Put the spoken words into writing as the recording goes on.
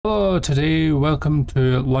Hello, today welcome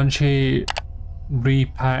to Lunchy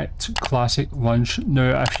repacked classic lunch.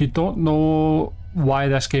 Now if you don't know why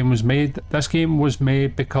this game was made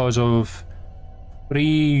because of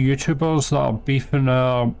 3 YouTubers that are beefing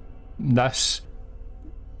this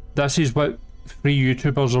is what 3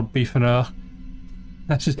 YouTubers are beefing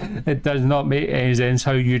it does not make any sense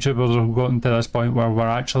how YouTubers have gotten to this point where we're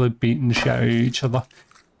actually beating the shit out of each other.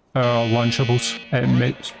 Lunchables. It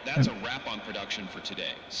makes that's a wrap on production for today.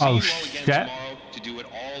 Oh See you all again tomorrow to do it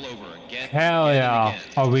all over again. Hell yeah.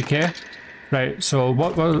 Are we okay? Right, so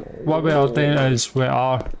what we are doing is we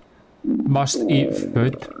are must eat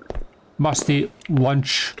food, must eat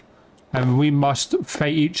lunch, and we must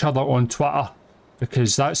fight each other on Twitter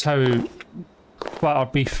because that's how Twitter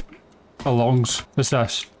beef belongs. What's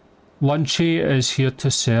this? Lunchy is here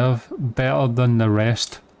to serve better than the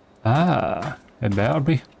rest. Ah, it better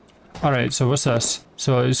be. Alright, so what's this?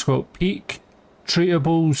 So it's got peak,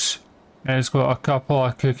 treatables, and it's got a couple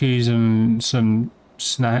of cookies and some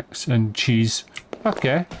snacks and cheese.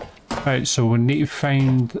 Okay. Right, so we need to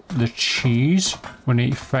find the cheese. We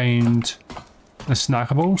need to find the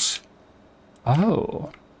snackables. Oh.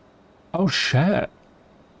 Oh shit.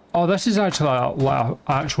 Oh, this is actually like an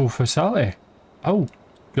actual facility. Oh,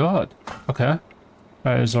 god. Okay.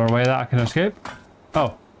 Right, is there a way that I can escape?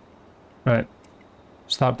 Oh. Right.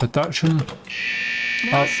 Start production.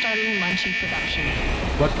 Now starting Lunchy production.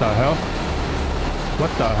 What the hell?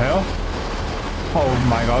 What the hell? Oh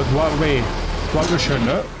my god, what are we shooting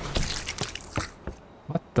at?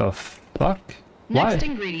 What the fuck? Next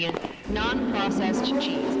ingredient, non-processed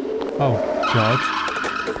cheese. Oh god.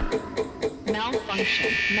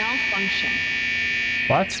 Malfunction.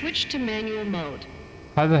 What? Switch to manual mode.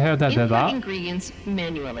 How the hell did I do Input that? ingredients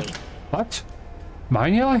manually. What?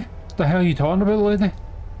 Manually? What the hell are you talking about, lady?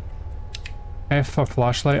 F for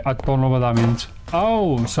flashlight, I don't know what that means.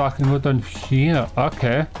 Oh, so I can go down here.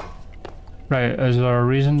 Okay. Right, is there a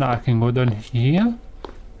reason that I can go down here?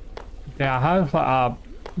 Do I have like a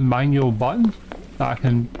manual button that I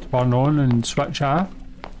can turn on and switch off?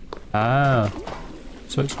 Ah.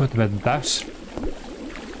 So it's going to be this.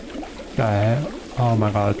 The hell? Oh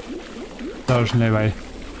my god. There's no way.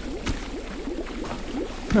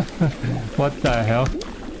 What the hell?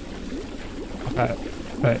 Okay,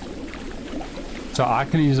 right. So I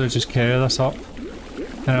can easily just carry this up.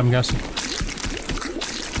 And I'm guessing.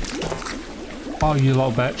 Oh, you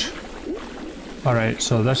little bitch. Alright,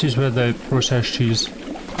 so this is where the processed cheese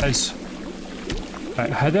is. Right,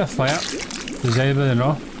 how do I fly it? Does anybody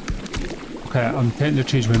know? Okay, I'm taking the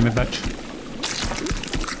cheese with me, bitch.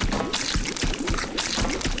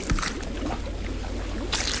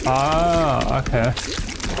 Ah, okay.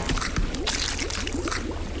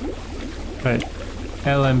 Right.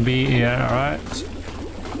 LMB here, alright.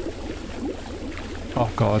 Oh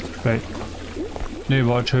god, right. Need to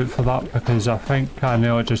watch out for that because I think I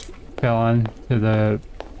nearly just fell into the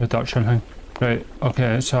production thing. Right,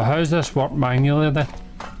 okay, so how does this work manually then?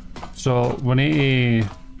 So we need to...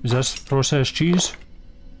 Is this processed cheese?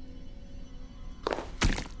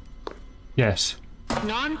 Yes.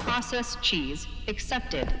 Non-processed cheese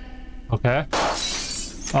accepted. Okay.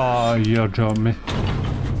 Oh, you're joking me.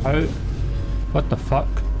 How? What the fuck?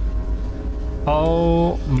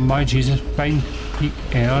 Oh my Jesus, find peak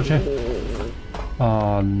energy.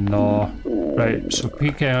 Oh no. Right, so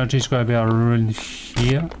peak energy is going to be around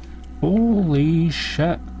here. Holy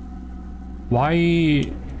shit. Why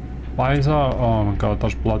is there? Oh my god,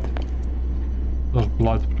 there's blood. There's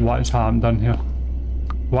blood. What is happened in here?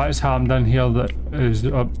 What is happened in here that is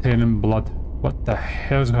obtaining blood? What the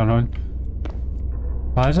hell is going on?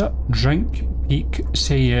 What is it? Drink peak,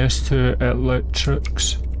 say yes to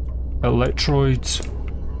electrodes.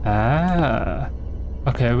 Ah.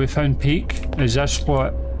 Okay, we found peak. Is this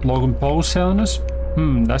what Logan Paul's selling us?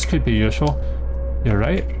 This could be useful. You're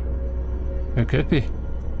right. It could be.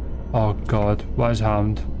 Oh god, what has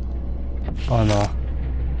happened? Oh no.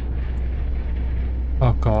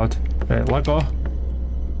 Oh god. Right, let go.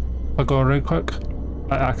 Let go real quick.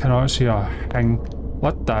 I cannot see a thing.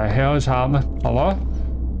 What the hell is happening? Hello?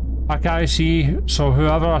 I can't see, so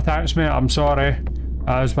whoever attacks me, I'm sorry.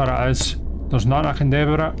 That is what it is. There's nothing I can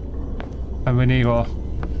do about it. And we need to go.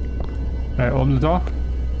 Right, open the door.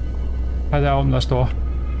 How do I open this door?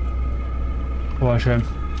 What a shame.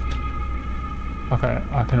 Okay,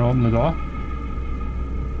 I can open the door.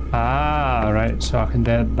 Ah, right, so I can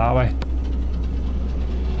do it that way.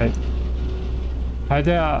 Right. How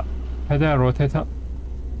do I rotate it?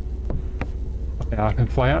 Okay, I can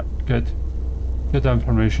fly it. Good. Good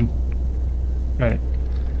information. Right.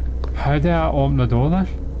 How do I open the door then?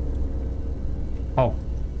 Oh.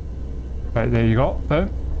 Right, there you go. Boom.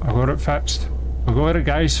 I got it fixed. We got it,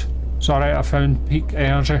 guys. It's alright, I found peak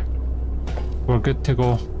energy. We're good to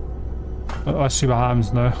go. Let's see what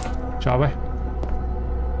happens now, shall we?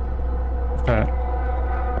 Okay.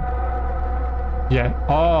 Yeah.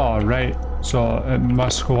 Oh, right. So it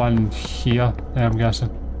must go in here, I'm guessing.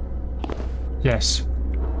 Yes.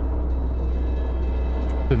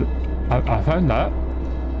 I found that.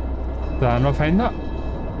 Did I not find that?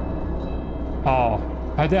 Oh.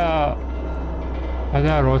 How did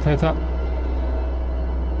I rotate it?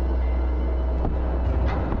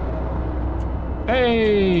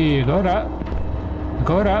 Hey! Got it.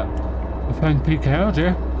 Got it. I found peak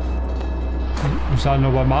energy. Is that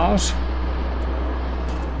not what matters?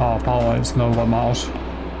 Oh, apparently it's not what matters.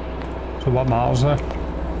 So what matters there?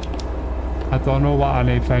 I don't know what I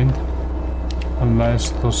need to find. Unless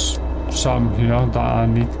there's something here that I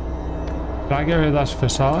need. Can I get rid of this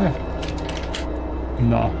facility?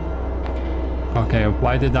 No. Okay,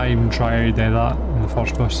 why did I even try to do that in the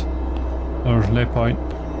first place? There's no point.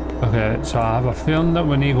 Okay, so I have a feeling that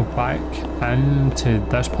we need to go back into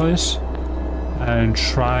this place and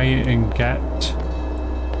try and get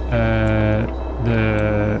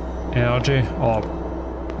the energy or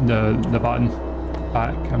the button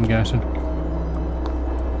back, I'm guessing.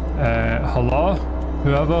 Hello?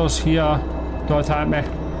 Whoever's here, don't attack me.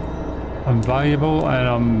 I'm valuable and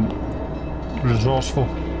I'm resourceful,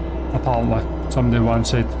 apparently. Somebody once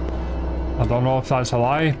said. I don't know if that's a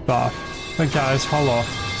lie, but I think it is. Hello.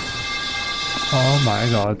 Oh my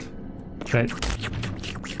god. Right.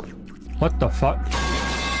 What the fuck?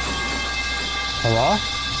 Hello?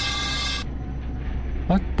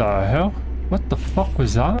 What the hell? What the fuck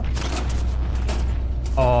was that?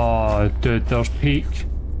 Oh, dude, there's peak.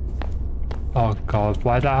 Oh god,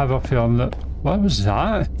 why did I have a feeling that... What was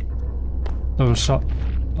that? There was some...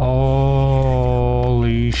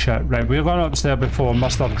 Holy shit. Right, we're going upstairs before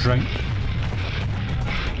Mr. Drink.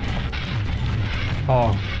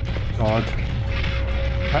 Oh god.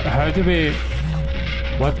 How do we...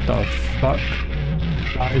 What the fuck?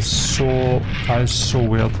 That is so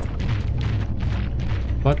weird.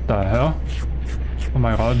 What the hell? Oh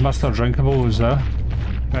my god, Mr. Drinkable was there.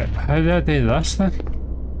 Right, how did I do this then?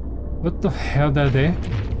 What the hell did I do?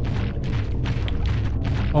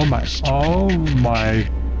 Oh my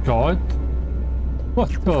god. What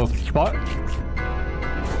the fuck?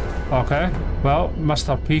 Okay, well,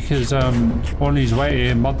 Mr. Peak is on his way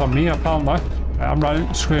to murder me apparently. Right, I'm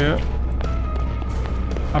running, screw it.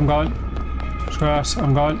 I'm gone. Screw this,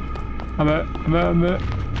 I'm gone. I'm out.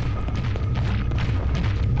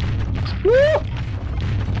 Woo!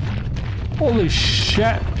 Holy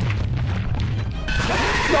shit!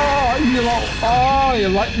 Oh, you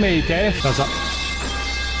let me death. Does it?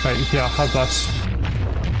 Right, here, have this.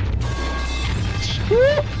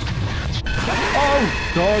 Woo! Oh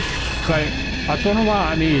god! Right, I don't know what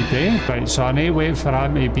I need to do. Right, so I need to wait for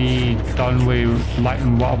him to be done with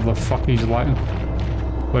lighting whatever the fuck he's lighting.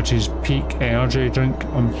 Which is peak energy drink,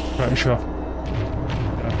 I'm pretty sure.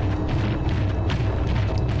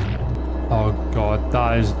 Oh god,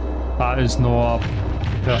 that is not a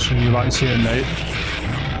person you want to see at night.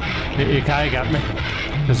 You can't get me,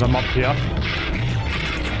 because I'm up here.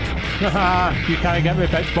 Haha, you can't get me,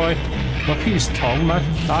 bitch boy. Look at his tongue, man.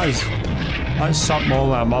 That's something all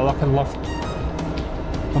that mother can love.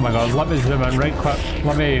 Oh my god, let me zoom in right quick.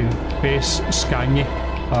 Let me base scan you.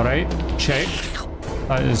 Alright, check.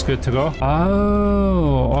 That is good to go.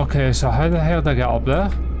 Oh, okay, so how the hell did I get up there?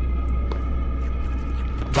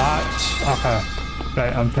 That, okay.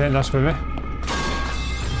 Right, I'm taking this with me.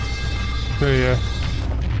 Who are you?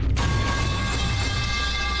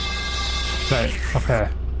 Right, okay.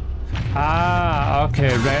 Ah,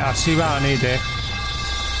 okay, right, I see what I need there.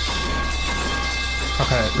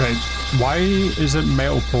 Okay, right. Why is it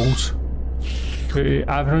metal poles?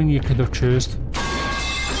 Everything you could have chosen.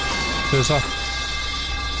 There's a...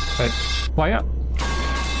 Right, quiet.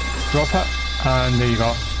 Drop it, and there you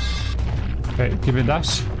go. Right, give me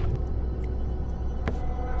this.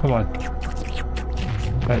 Come on.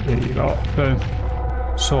 Right, there you go. Boom.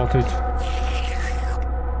 Sorted.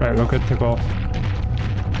 Right, we're good to go.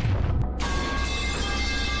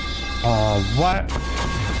 Oh, what?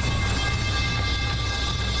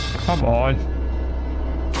 Come on.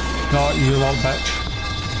 No, you little bitch.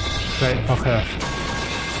 Right, okay.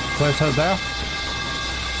 Place it there.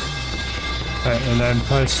 Right, and then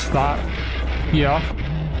place that here.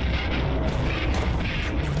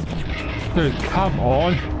 Dude, come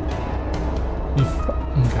on. You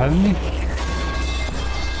fucking kidding me?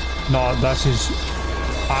 No, this is...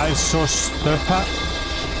 That is so stupid.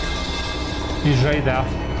 He's right there.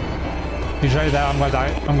 He's right there, I'm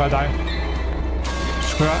gonna die.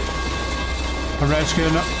 Screw it. I'm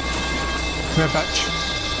rescuing it. Come here, bitch.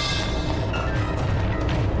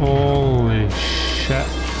 Holy shit.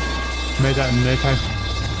 Made that in no time.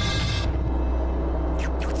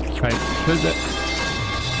 Right, did it.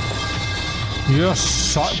 You're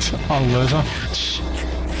such a loser.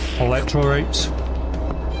 Electro rights.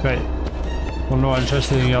 Right. We're not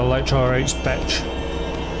interested in your electro rights, bitch.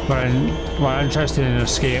 We're interested in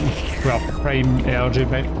escape. Well, prime energy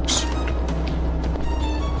mix.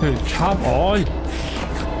 Dude, come on!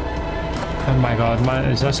 Oh my god, man,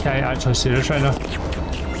 is this guy actually serious right now?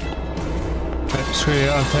 Right, screw you,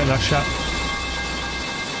 I'm taking this shit.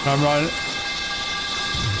 I'm running.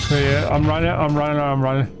 Screw you, I'm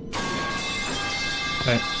running.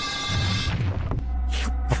 Right.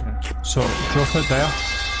 Okay, so drop it there.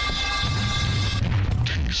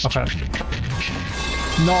 Okay.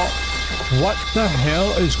 No, what the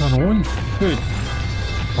hell is going on? Dude.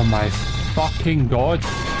 Oh my fucking god.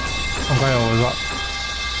 I'm going to lose it.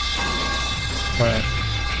 Right.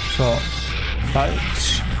 So,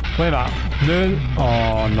 that's... Wait a minute. No.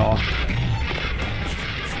 Oh no.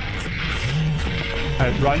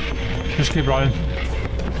 Right, run. Just keep running.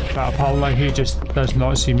 But apparently he just does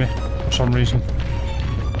not see me for some reason.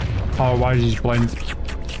 Otherwise he's blind.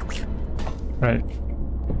 Right.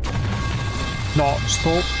 No,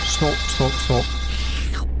 stop.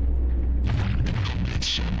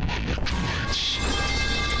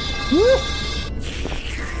 Woo!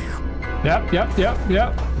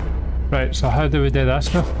 Yep. Right, so how do we do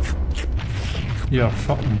this now? You're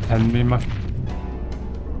fucking kidding me, man.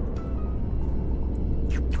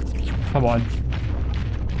 Come on.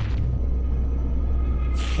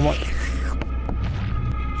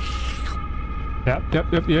 Yep.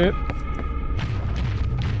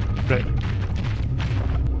 Right.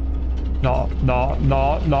 No.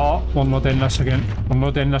 We're not doing this again.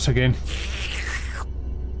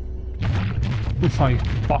 Oh my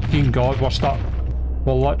fucking god, we're stuck.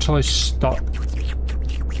 We're literally stuck.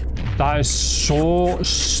 That is so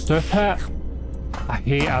stupid. I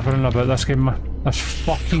hate everything about this game, man. This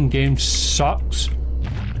fucking game sucks.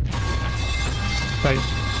 Right.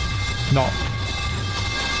 No.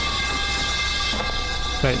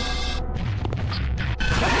 Right.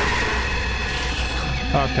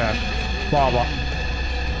 Okay. Whatever.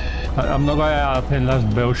 I'm not going to pin this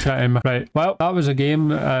bullshit in. Right, well, that was a game.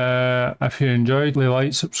 If you enjoyed, leave a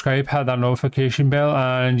like, subscribe, hit that notification bell,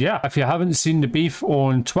 and yeah, if you haven't seen the beef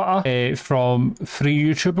on Twitter from 3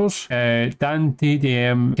 YouTubers, Dan,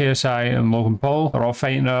 DDM, KSI, and Logan Paul, they're all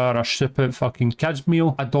fighting over a stupid fucking kids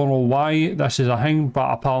meal. I don't know why this is a thing, but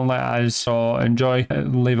apparently it is, so enjoy,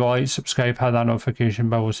 leave a like, subscribe, hit that notification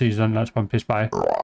bell. We'll see you in the next one. Peace, bye.